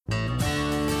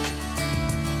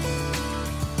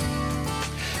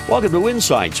Welcome to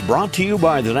Insights, brought to you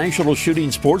by the National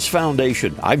Shooting Sports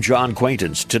Foundation. I'm John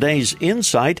Quaintance. Today's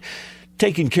Insight,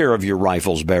 taking care of your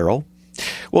rifle's barrel.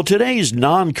 Well, today's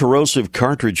non-corrosive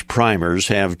cartridge primers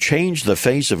have changed the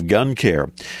face of gun care.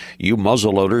 You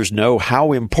muzzleloaders know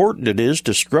how important it is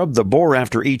to scrub the bore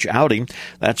after each outing.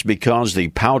 That's because the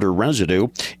powder residue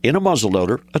in a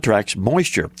muzzleloader attracts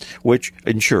moisture, which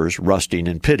ensures rusting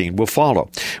and pitting will follow.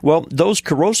 Well, those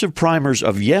corrosive primers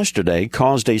of yesterday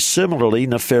caused a similarly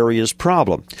nefarious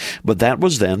problem. But that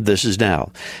was then, this is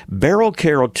now. Barrel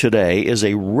care today is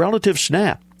a relative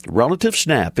snap.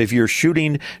 If you're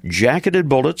shooting jacketed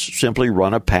bullets, simply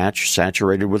run a patch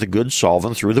saturated with a good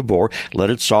solvent through the bore,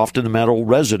 let it soften the metal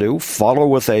residue, follow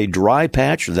with a dry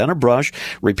patch, then a brush,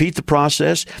 repeat the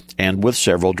process, and with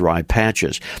several dry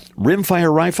patches.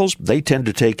 Rimfire rifles, they tend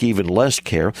to take even less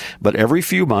care, but every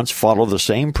few months follow the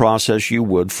same process you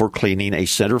would for cleaning a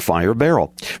centerfire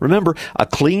barrel. Remember, a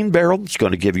clean barrel is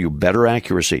going to give you better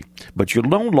accuracy, but you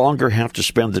no longer have to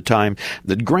spend the time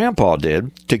that Grandpa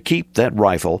did to keep that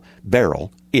rifle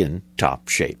barrel in top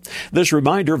shape. This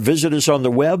reminder, visit us on the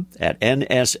web at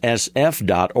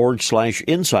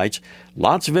nssf.org/insights.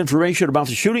 Lots of information about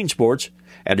the shooting sports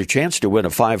and a chance to win a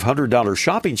 $500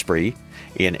 shopping spree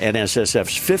in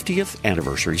NSSF's 50th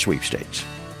anniversary sweepstakes.